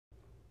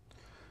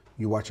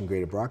You're watching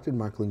Greater Brockton.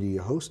 Mark Lindy,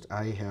 your host.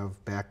 I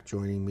have back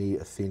joining me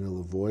Athena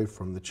Lavoie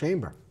from the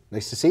Chamber.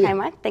 Nice to see you. Hi,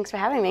 Mark. Thanks for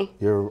having me.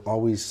 You're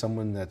always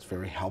someone that's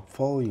very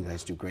helpful. You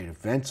guys do great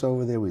events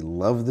over there. We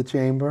love the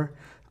Chamber.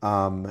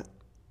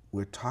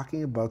 We're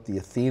talking about the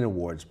Athena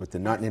Awards, but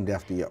they're not named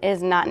after you. It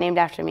is not named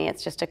after me.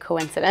 It's just a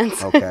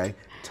coincidence. Okay.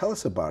 Tell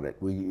us about it.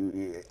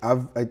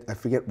 I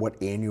forget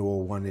what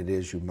annual one it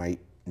is. You might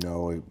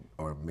know,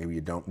 or maybe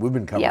you don't. We've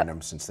been covering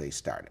them since they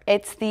started.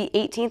 It's the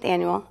 18th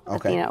annual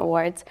Athena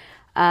Awards.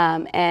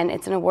 And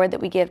it's an award that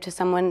we give to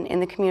someone in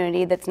the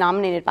community that's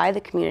nominated by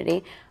the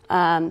community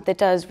that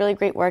does really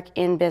great work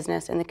in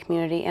business in the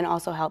community and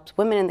also helps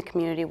women in the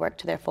community work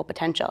to their full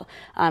potential.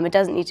 It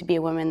doesn't need to be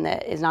a woman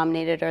that is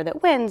nominated or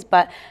that wins,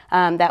 but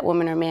that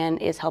woman or man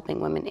is helping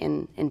women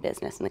in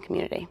business in the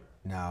community.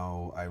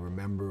 Now, I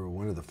remember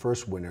one of the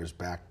first winners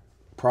back,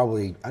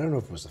 probably, I don't know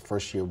if it was the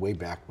first year, way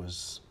back,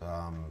 was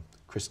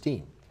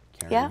Christine.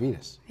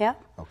 Yeah.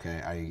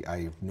 Okay,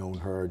 I've known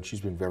her, and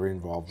she's been very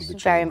involved with the Chamber.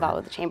 She's very involved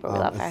with the Chamber. We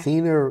love her.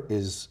 Athena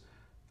is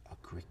a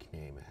Greek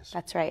name.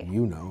 That's right.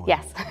 You know.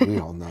 Yes. We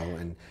all know,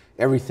 and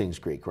everything's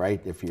Greek,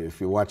 right? If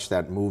you watch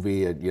that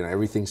movie,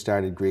 everything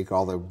started Greek,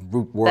 all the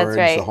root words,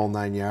 the whole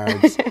 9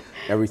 yards,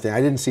 everything.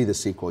 I didn't see the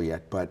sequel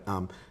yet, but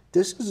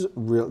this is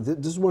real.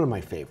 This is one of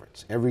my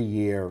favorites every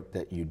year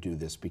that you do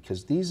this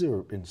because these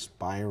are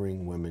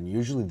inspiring women.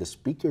 Usually, the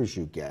speakers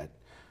you get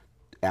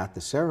at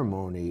the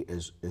ceremony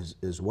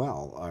as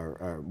well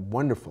are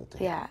wonderful to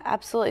hear. Yeah,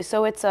 absolutely.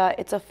 So it's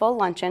a full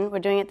luncheon. We're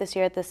doing it this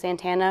year at the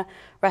Santana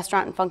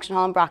Restaurant and Function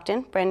Hall in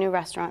Brockton, brand new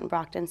restaurant in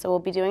Brockton. So we'll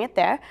be doing it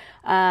there.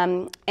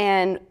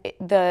 And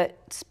the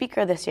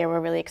speaker this year we're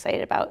really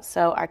excited about.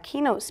 So our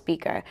keynote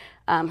speaker,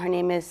 her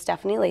name is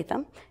Stephanie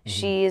Latham.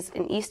 She's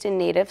an Easton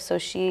native, so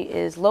she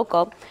is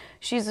local.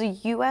 She's a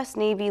U.S.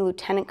 Navy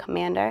Lieutenant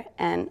Commander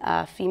and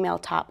a female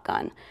Top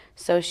Gun.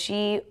 So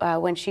she,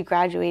 when she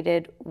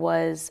graduated,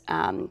 was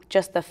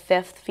just the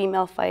 5th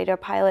female fighter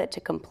pilot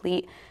to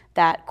complete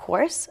that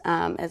course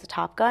as a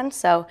Top Gun.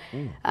 So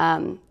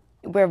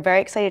we're very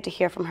excited to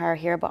hear from her,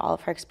 hear about all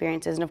of her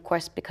experiences, and of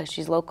course, because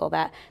she's local,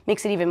 that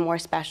makes it even more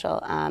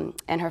special.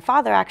 And her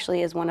father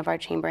actually is one of our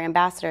Chamber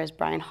ambassadors,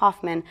 Brian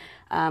Hoffman,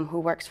 who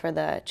works for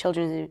the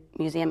Children's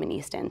Museum in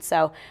Easton.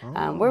 So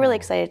we're really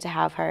excited to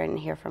have her and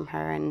hear from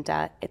her, and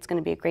it's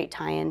going to be a great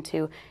tie-in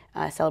to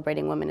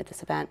celebrating women at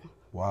this event.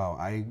 Wow,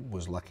 I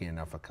was lucky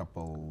enough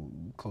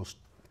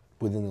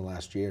within the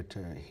last year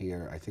to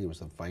hear, I think it was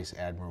the Vice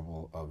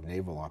Admiral of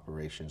Naval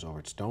Operations over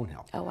at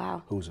Stonehill. Oh,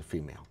 wow. Who was a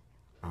female.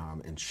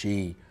 And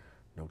she,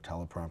 no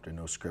teleprompter,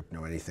 no script,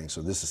 no anything,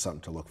 so this is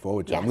something to look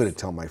forward to. Yes. I'm going to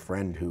tell my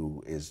friend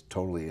who is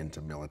totally into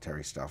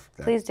military stuff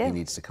that Please do. He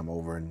needs to come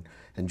over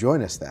and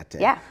join us that day.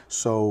 Yeah.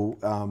 So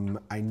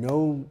I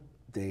know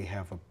they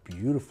have a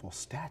beautiful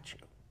statue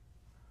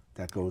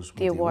that goes with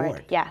the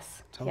award.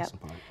 Yes. Tell us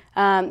about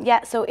it.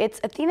 Yeah, so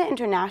it's Athena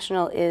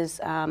International is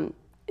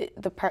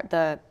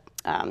the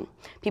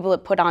people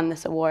that put on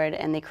this award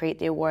and they create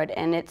the award,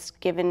 and it's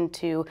given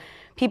to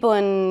people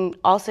in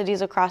all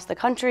cities across the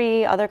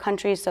country, other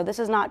countries. So this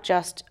is not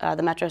just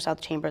the Metro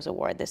South Chambers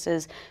Award. This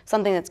is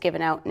something that's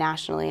given out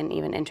nationally and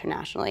even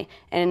internationally,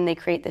 and they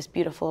create this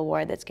beautiful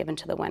award that's given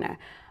to the winner.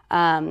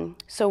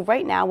 So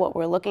right now what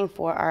we're looking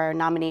for are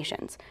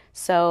nominations.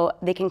 So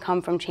they can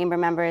come from Chamber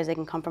members, they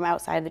can come from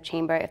outside of the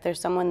Chamber. If there's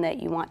someone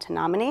that you want to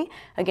nominate,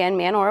 again,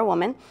 man or a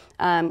woman,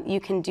 you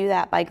can do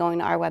that by going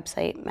to our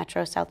website,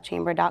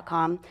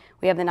 metrosouthchamber.com.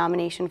 We have the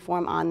nomination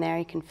form on there,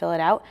 you can fill it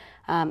out,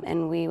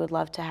 and we would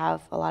love to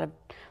have a lot of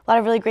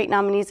really great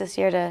nominees this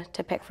year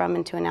to pick from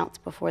and to announce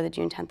before the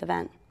June 10th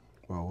event.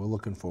 Well, we're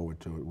looking forward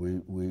to it.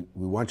 We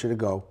want you to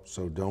go,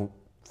 so don't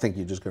think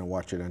you're just going to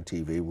watch it on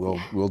TV.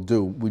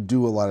 We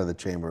do a lot of the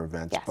Chamber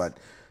events, but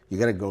you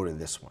got to go to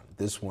this one.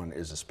 This one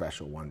is a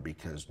special one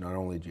because not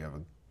only do you have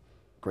a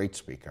great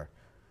speaker,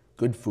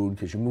 good food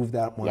because you moved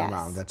that one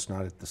around. That's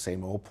not at the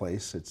same old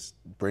place. It's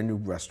a brand new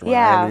restaurant. I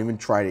haven't even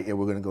tried it yet.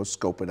 We're going to go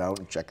scope it out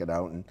and check it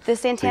out. And the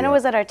Santana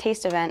was at our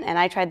taste event, and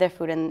I tried their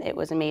food, and it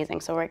was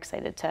amazing. So we're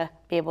excited to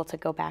be able to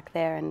go back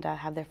there and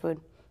have their food.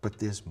 But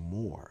there's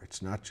more.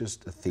 It's not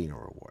just Athena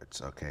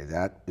Awards. Okay,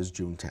 that is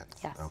June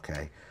 10th. Yes.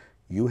 Okay.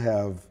 You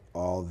have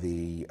all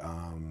the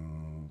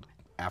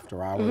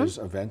after-hours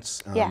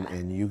events,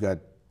 and you got,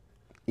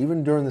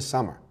 even during the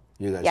summer,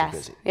 you guys are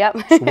busy. Yep.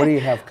 So what do you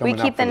have coming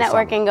up? We keep the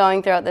networking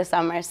going throughout the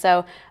summer.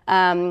 So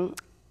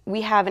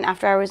we have an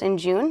after-hours in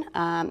June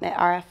at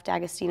RF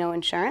D'Agostino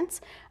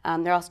Insurance.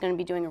 They're also going to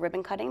be doing a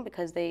ribbon cutting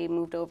because they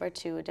moved over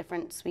to a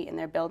different suite in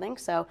their building.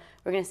 So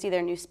we're going to see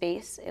their new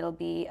space. It'll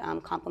be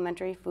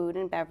complimentary food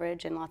and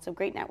beverage and lots of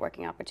great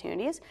networking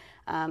opportunities.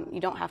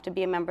 You don't have to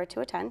be a member to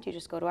attend. You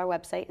just go to our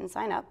website and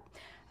sign up.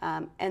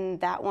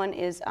 And that one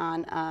is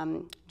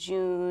on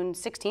June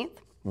 16th,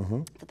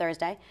 it's a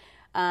Thursday.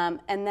 And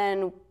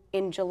then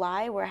in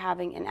July, we're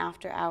having an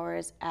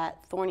after-hours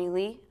at Thorny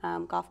Lee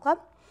Golf Club.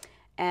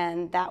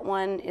 And that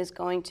one is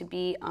going to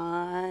be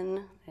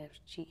on, I have to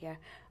cheat here,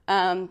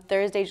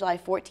 Thursday, July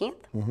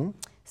 14th.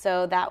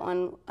 So that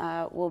one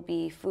will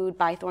be food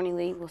by Thorny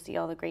Lee. We'll see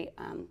all the great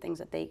things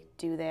that they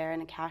do there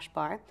in a cash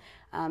bar.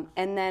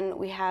 And then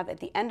we have at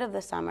the end of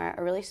the summer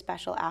a really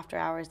special after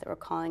hours that we're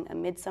calling a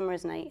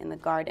Midsummer's Night in the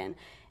Garden.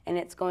 And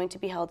it's going to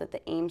be held at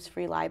the Ames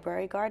Free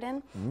Library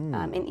Garden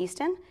in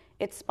Easton.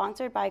 It's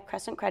sponsored by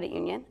Crescent Credit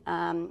Union,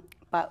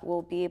 but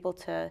we'll be able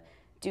to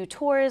do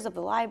tours of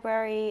the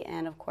library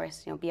and, of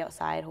course, be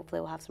outside. Hopefully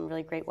we'll have some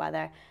really great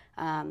weather.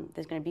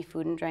 There's going to be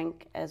food and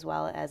drink as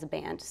well as a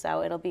band.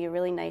 So it'll be a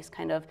really nice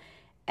kind of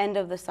end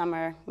of the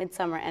summer,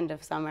 midsummer, end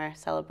of summer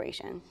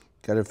celebration.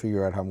 Got to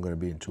figure out how I'm going to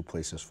be in two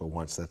places for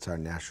once. That's our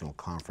national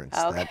conference.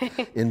 Okay.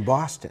 That in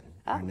Boston.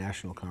 Our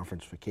national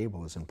conference for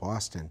cable is in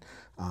Boston.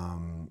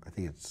 I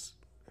think it's,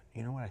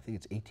 you know what, I think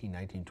it's 18,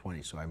 19,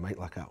 20, so I might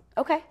luck out.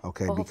 Okay.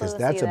 Okay, well, because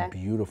that's a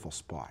beautiful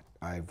spot.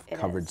 I've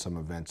covered some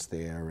events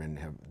there and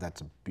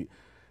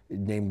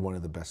named one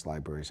of the best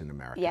libraries in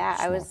America. Yeah,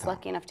 I was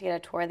lucky enough to get a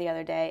tour the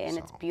other day, and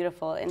it's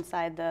beautiful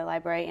inside the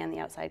library and the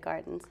outside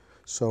gardens.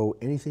 So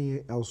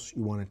anything else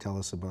you want to tell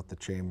us about the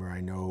Chamber?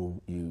 I know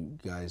you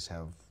guys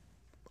have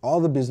all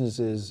the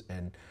businesses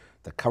and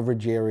the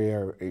coverage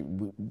area.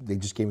 They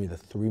just gave me the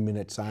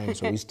 3-minute sign,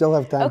 so we still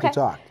have time to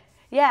talk.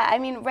 Yeah, I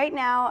mean, right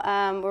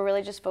now we're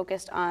really just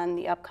focused on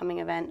the upcoming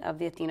event of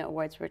the Athena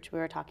Awards, which we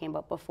were talking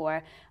about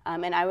before.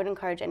 And I would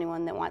encourage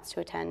anyone that wants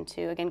to attend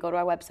to, again, go to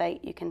our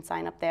website. You can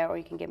sign up there, or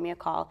you can give me a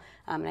call,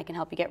 and I can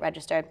help you get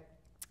registered.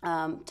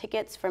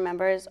 Tickets for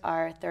members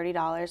are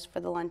 $30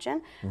 for the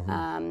luncheon.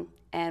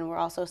 And we're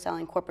also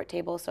selling corporate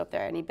tables, so if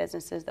there are any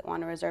businesses that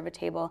want to reserve a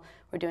table,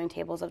 we're doing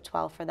tables of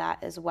 12 for that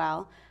as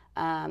well.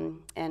 And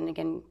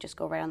again, just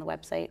go right on the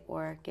website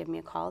or give me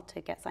a call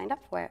to get signed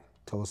up for it.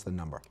 Tell us the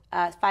number.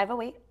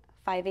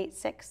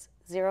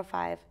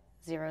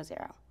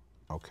 508-586-0500.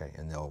 Okay,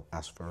 and they'll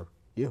ask for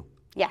you.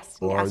 Yes,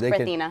 you ask for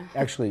Athena.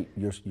 Actually,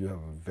 you have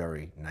a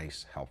very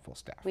nice, helpful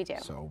staff. We do.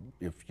 So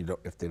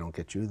if they don't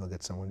get you, they'll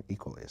get someone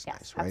equally as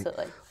nice, right?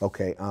 Absolutely.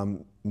 Okay,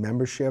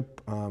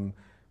 membership.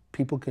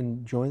 People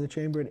can join the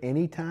Chamber at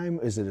any time?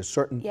 Is it a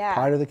certain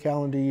part of the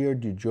calendar year?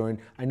 Do you join?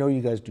 I know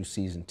you guys do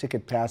season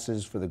ticket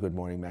passes for the Good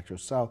Morning Metro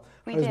South.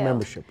 How does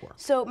membership work?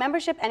 So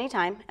membership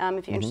anytime,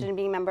 if you're interested in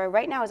being a member.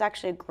 Right now is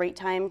actually a great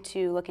time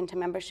to look into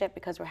membership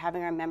because we're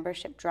having our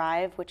membership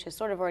drive, which has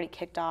sort of already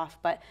kicked off,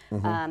 but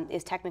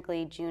is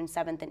technically June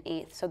 7th and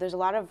 8th. So there's a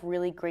lot of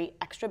really great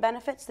extra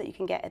benefits that you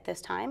can get at this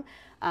time.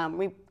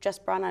 We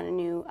just brought on a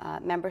new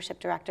membership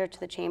director to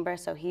the Chamber.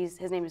 So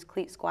his name is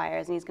Cleet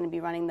Squires, and he's going to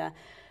be running the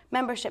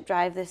membership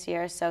drive this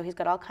year, so he's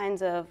got all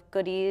kinds of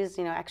goodies,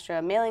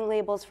 extra mailing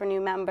labels for new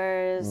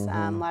members,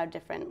 a lot of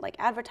different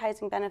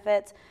advertising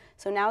benefits.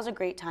 So now's a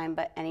great time,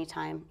 but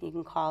anytime you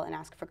can call and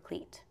ask for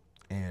Cleet.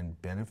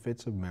 And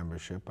benefits of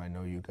membership, I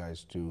know you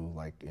guys do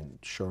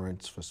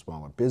insurance for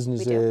smaller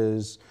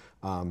businesses.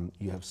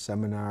 You have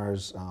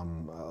seminars.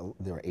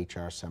 There are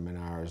HR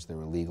seminars. There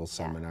are legal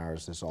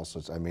seminars. There's all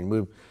sorts. I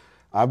mean,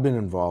 I've been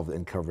involved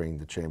in covering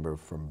the Chamber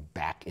from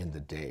back in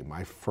the day.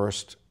 My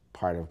first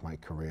part of my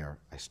career,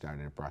 I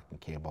started at Brockton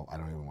Cable. I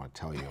don't even want to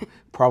tell you,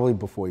 probably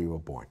before you were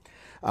born.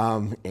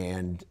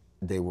 And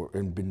they were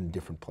been in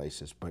different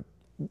places. But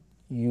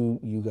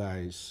you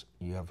guys,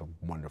 you have a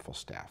wonderful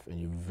staff, and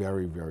you're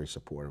very, very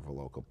supportive of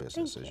local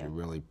businesses. Thank you. You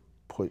really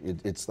put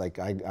it. It's like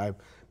I've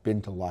been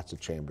to lots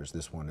of chambers.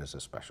 This one is a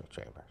special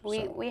chamber.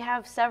 We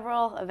have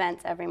several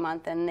events every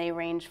month, and they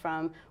range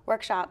from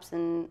workshops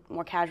and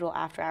more casual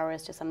after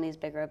hours to some of these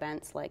bigger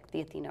events like the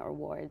Athena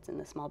Awards and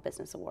the Small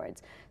Business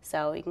Awards.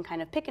 So you can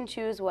kind of pick and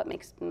choose what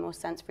makes the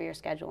most sense for your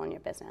schedule and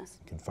your business.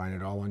 You can find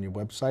it all on your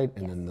website,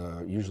 and then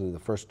usually the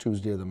first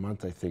Tuesday of the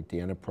month, I think the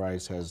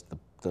Enterprise has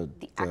the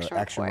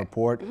action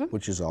report,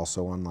 which is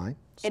also online.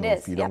 So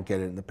if you don't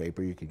get it in the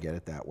paper, you can get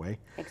it that way.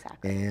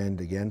 Exactly.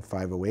 And again,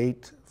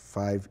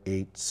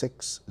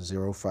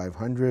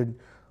 508-586-0500.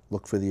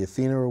 Look for the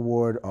Athena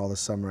Award all the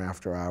summer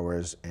after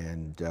hours,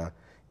 and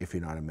if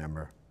you're not a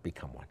member,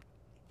 become one.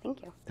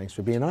 Thank you. Thanks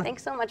for being on.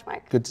 Thanks so much,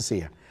 Mark. Good to see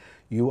you.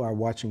 You are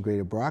watching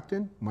Greater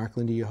Brockton. Mark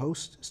Lindy, your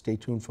host. Stay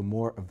tuned for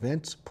more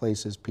events,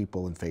 places,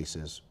 people, and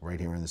faces right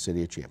here in the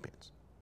City of Champions.